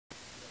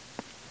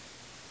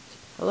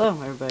Hello,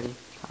 everybody.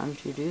 Time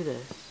to do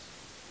this.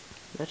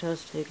 Let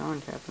us take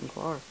on Captain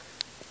Qwark.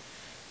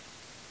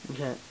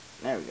 Okay,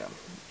 there we go.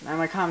 Now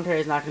my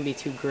commentary is not going to be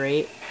too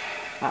great.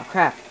 Oh,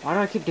 crap. Why do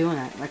I keep doing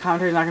that? My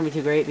commentary is not going to be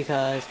too great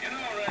because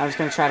I'm just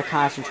going to try to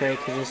concentrate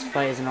because this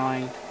fight is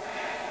annoying.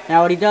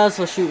 Now, what he does,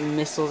 he'll shoot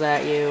missiles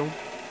at you,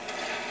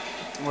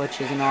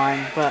 which is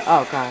annoying. But,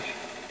 oh, God.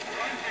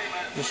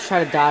 Just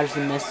try to dodge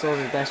the missiles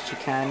as best you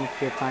can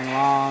if you're playing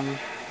long.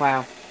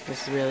 Wow,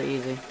 this is really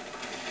easy.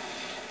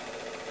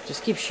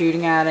 Just keep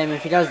shooting at him.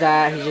 If he does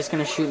that, he's just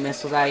going to shoot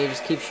missiles at you.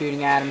 Just keep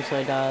shooting at him until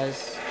he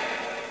does.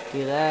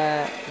 Do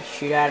that.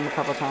 Shoot at him a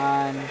couple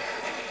times.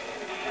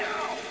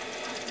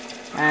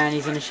 And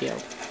he's in a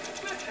shield.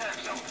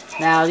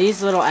 Now,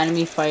 these little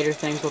enemy fighter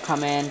things will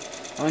come in.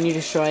 And when you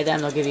destroy them,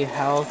 they'll give you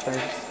health. Or,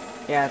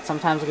 yeah,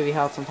 sometimes they'll give you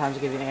health. Sometimes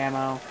they'll give you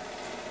ammo.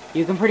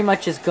 You can pretty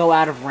much just go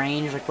out of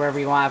range, like wherever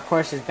you want. Of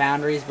course, there's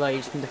boundaries, but you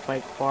just need to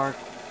fight Qwark.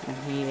 And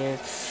he is...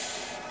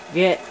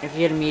 If you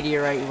get a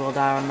meteorite, you will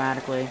die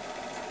automatically.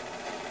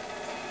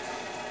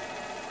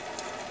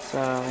 So,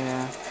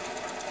 yeah.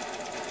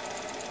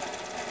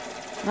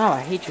 No,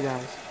 I hate you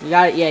guys.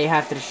 You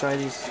have to destroy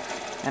these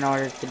in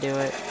order to do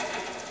it.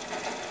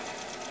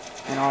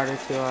 In order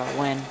to,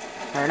 win.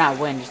 Or not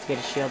win, just to get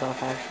a shield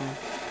off, actually.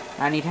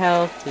 I need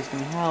health. Please give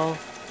me health.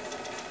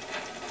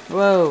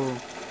 Whoa.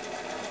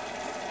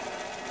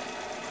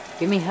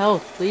 Give me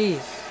health,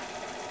 please.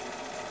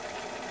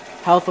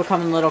 Health will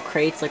come in little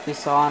crates like we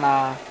saw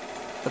on,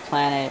 the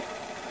planet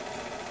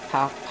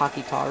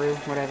Pakitaru,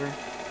 whatever.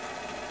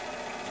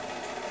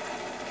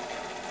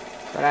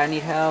 But I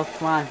need health.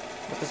 Come on.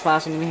 Let this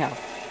last one give me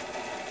health.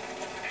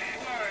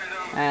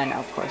 And no,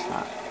 of course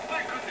not.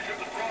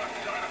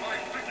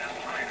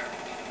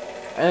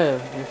 Oh,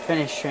 your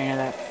fitness trainer,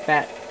 that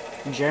fat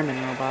German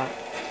robot.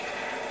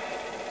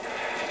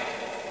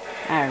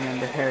 I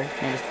remember her.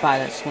 I just buy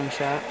that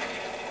slingshot.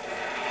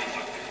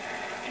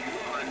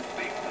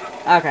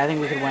 Okay, I think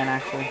we could win,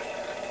 actually.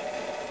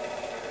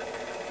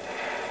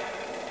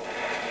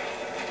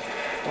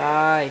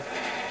 Die.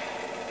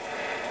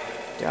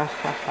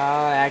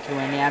 I can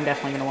win. Yeah, I'm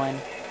definitely gonna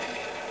win.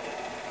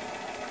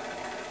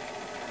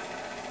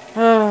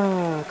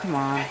 Oh, come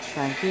on.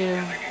 Thank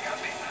you.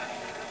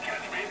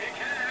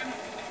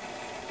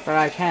 But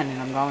I can, and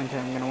I'm going to.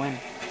 I'm gonna win.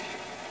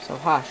 So,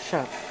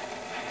 shut up.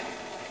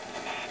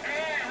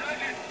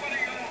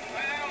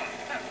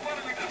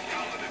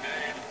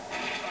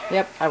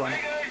 Yep, I won.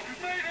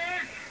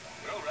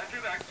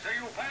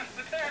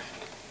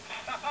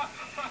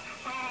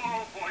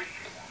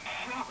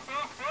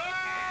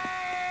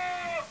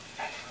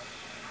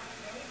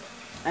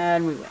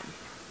 And we win.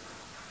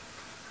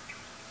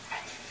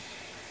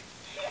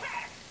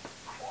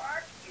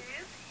 Qwark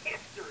is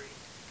history.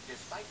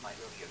 Despite my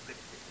earlier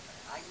criticism,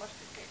 I must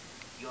admit,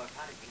 your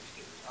piloting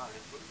skills are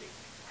improving.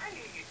 I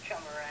knew you'd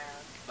come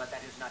around. But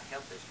that has not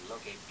helped us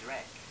locate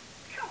Drek.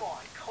 Come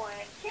on,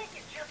 Clank. Can't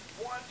you just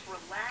once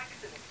relax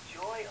and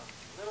enjoy a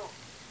little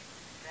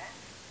rest?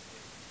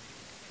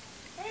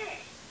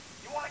 Hey,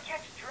 you want to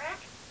catch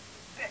Drek?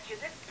 Betcha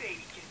this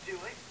baby can do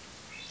it.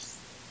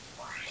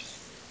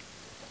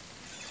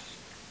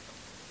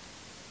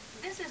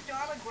 This is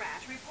Darla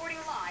Grash reporting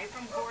live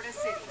from Gorda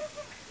City.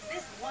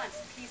 This once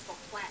peaceful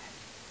planet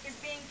is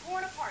being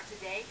torn apart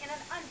today in an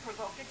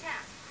unprovoked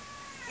attack.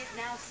 It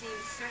now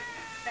seems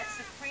certain that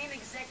Supreme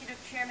Executive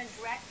Chairman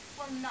Drek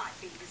will not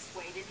be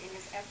dissuaded in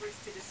his efforts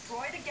to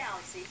destroy the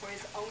galaxy for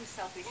his own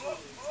selfish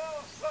needs.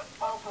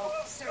 All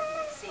hope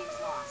certainly seems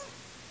lost.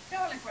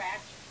 Darla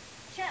Grash,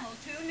 Channel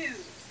 2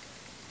 News.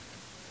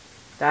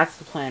 That's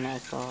the plan I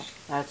thought.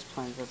 That's the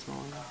plan that's going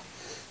on.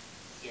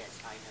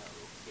 Yes, I know.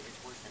 It is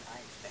worse than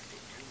I expected,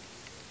 too.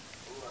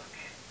 Look,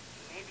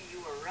 maybe you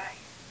were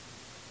right.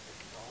 This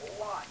is a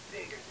lot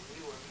bigger than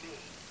you or me.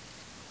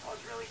 I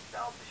was really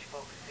selfish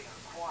focusing on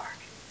Qwark.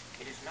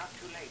 It is not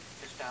too late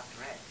to stop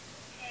Drek.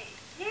 Hey,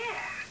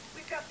 yeah!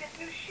 We've got this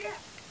new ship.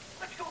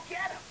 Let's go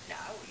get him.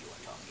 Now you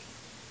are talking.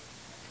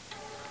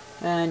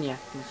 And yeah,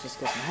 let's just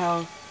get some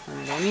health. And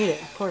we don't need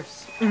it, of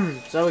course.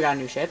 So we got a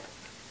new ship.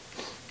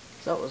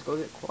 So let's go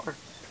get Qwark.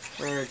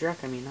 Or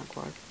Drek, I mean, not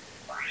Qwark.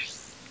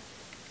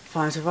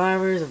 Find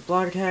survivors of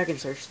blood attack and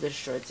search the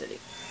destroyed city.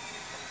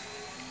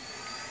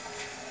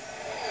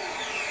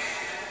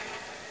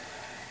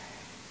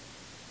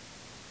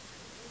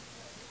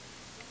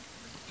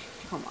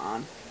 Come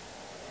on.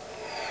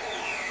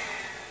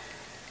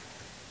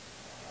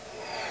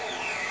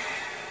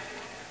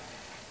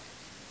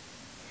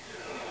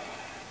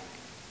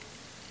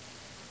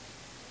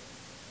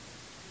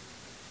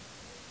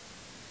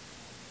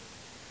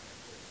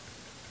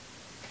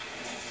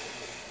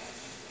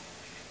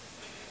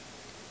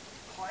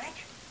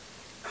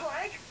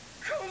 Clank,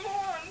 come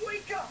on,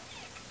 wake up!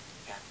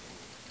 Captain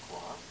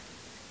Qwark?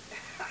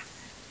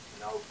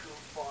 No,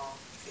 goofball.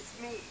 It's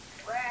me,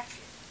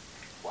 Ratchet.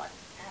 What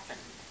happened?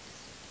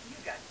 You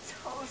got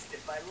toasted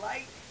by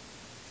lightning.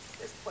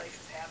 This place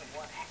is having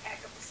one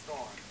heck of a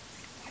storm.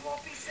 You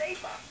won't be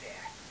safe out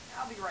there.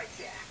 I'll be right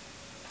back.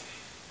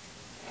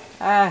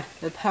 Ah,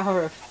 the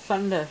power of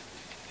thunder.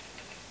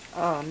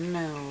 Oh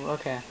no.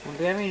 Okay. Well, do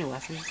we have any new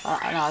weapons? No,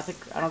 I don't think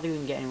we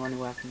can get any more new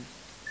weapons.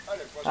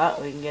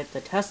 We can get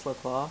the Tesla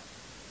Claw.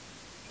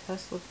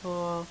 Tesla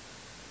Claw.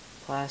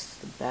 Blast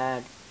the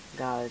bad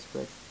guys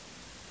with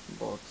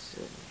bolts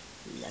of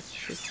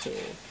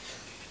electricity.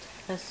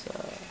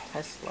 Tesla,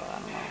 I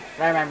don't know.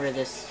 But I remember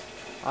this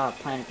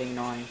planet being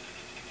annoying.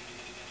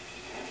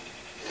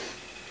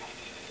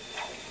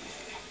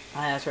 Oh,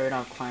 yeah, that's right, we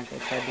don't have Clank. I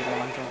tried to do the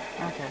long jump.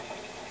 Okay.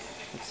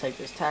 Let's take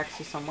this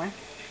taxi somewhere.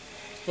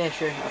 Yeah,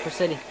 sure. Upper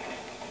City.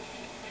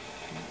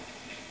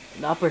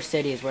 The Upper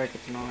City is where it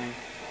gets annoying.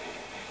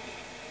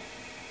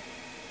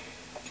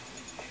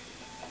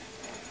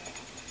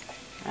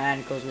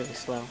 And it goes really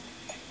slow.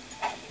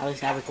 At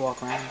least now we can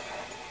walk around.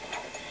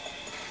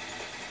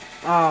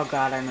 Oh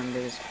god, I remember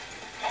this.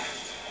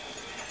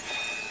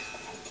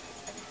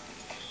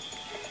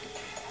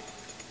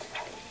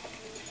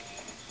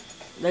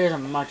 There's a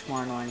much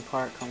more annoying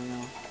part coming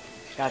on.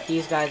 Got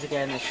these guys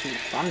again that shoot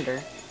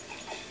thunder.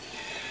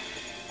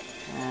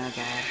 Oh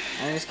god.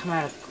 And they just come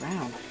out of the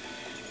ground.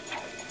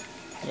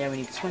 Yeah, we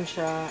need swing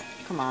shot.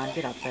 Come on,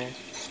 get up there.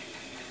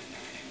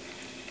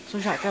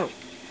 Swing shot, go.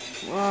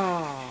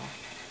 Whoa.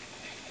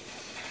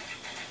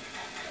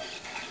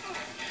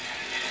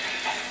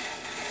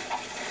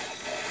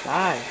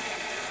 Die.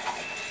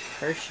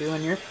 Curse you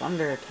and your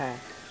thunder attack.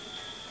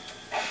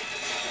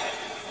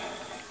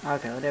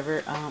 Okay,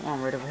 whatever.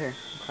 I'm right over here.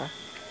 Okay.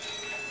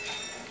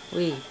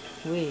 Wee.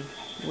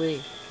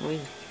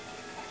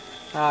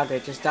 Oh,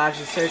 good. Just dodge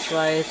the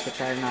searchlights,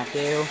 which I did not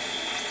do.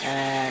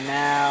 And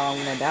now I'm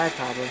gonna die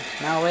probably.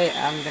 No, wait.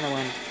 I'm gonna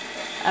win.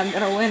 I'm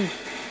gonna win.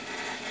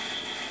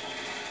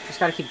 Just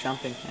gotta keep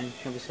jumping and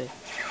you'll be safe.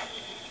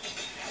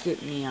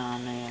 Get me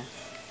on there.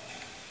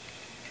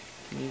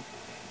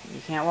 You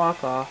can't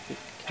walk off. You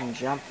can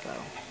jump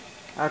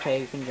though.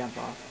 Okay, you can jump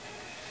off.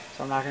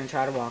 So I'm not gonna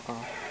try to walk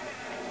off.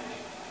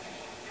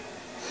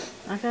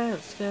 Okay,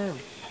 let's go.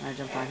 Can I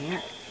jump on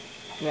here?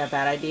 Yeah,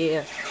 bad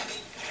idea.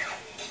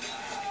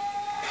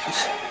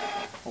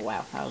 Oh,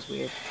 wow, that was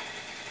weird.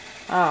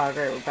 Oh,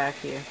 great, we're back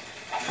here.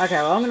 Okay,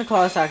 well, I'm gonna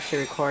call this actually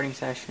a recording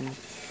session.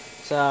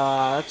 So,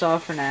 that's all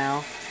for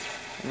now.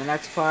 In the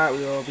next part, we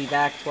will be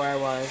back to where I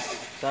was.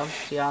 So,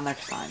 see y'all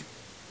next time.